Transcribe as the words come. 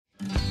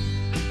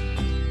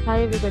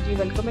Hi everybody,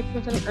 welcome back to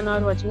my channel and are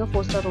watching a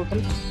 4-star hotel.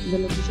 The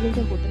location of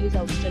the hotel is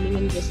outstanding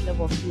and guests love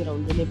walking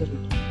around the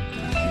neighborhood.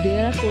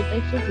 There are 4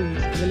 types of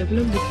rooms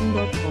available on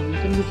booking.com. You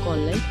can book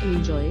online and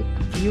enjoy it.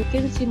 You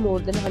can see more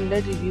than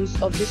 100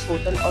 reviews of this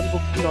hotel on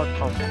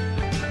booking.com.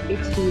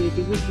 Its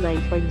rating is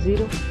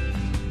 9.0,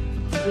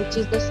 which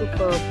is the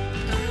superb.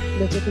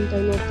 The check-in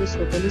time of this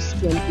hotel is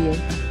 12 p.m.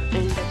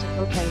 and the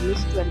check-out time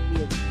is 12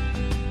 p.m.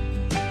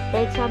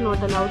 Pets are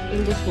not allowed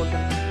in this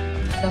hotel.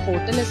 The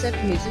hotel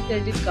accepts major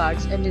credit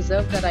cards and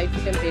reserves the right to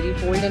temporarily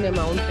hold an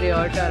amount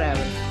prior to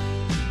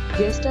arrival.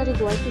 Guests are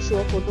required to show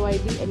a photo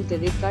ID and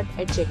credit card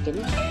at check-in.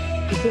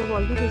 If you have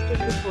already visited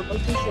this hotel,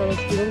 please share your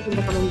experience in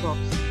the comment box.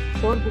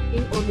 For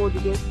booking or more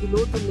details,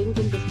 below the link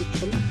in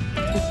description.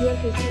 If you are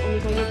facing any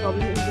kind of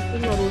problem in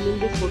booking a room in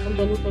this hotel,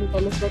 then you can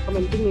tell us by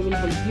commenting. We will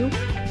help you.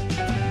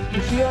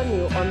 If you are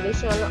new on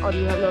this channel or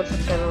you have not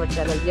subscribed our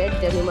channel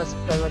yet, then you must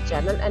subscribe our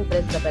channel and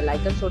press the bell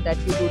icon so that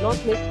you do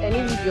not miss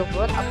any video of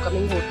our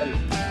upcoming hotel.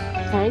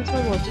 Thanks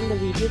for watching the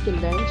video till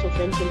the end. So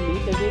friends, will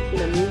meet again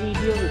in a new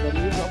video with a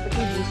new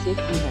property. Be safe,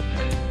 be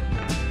happy.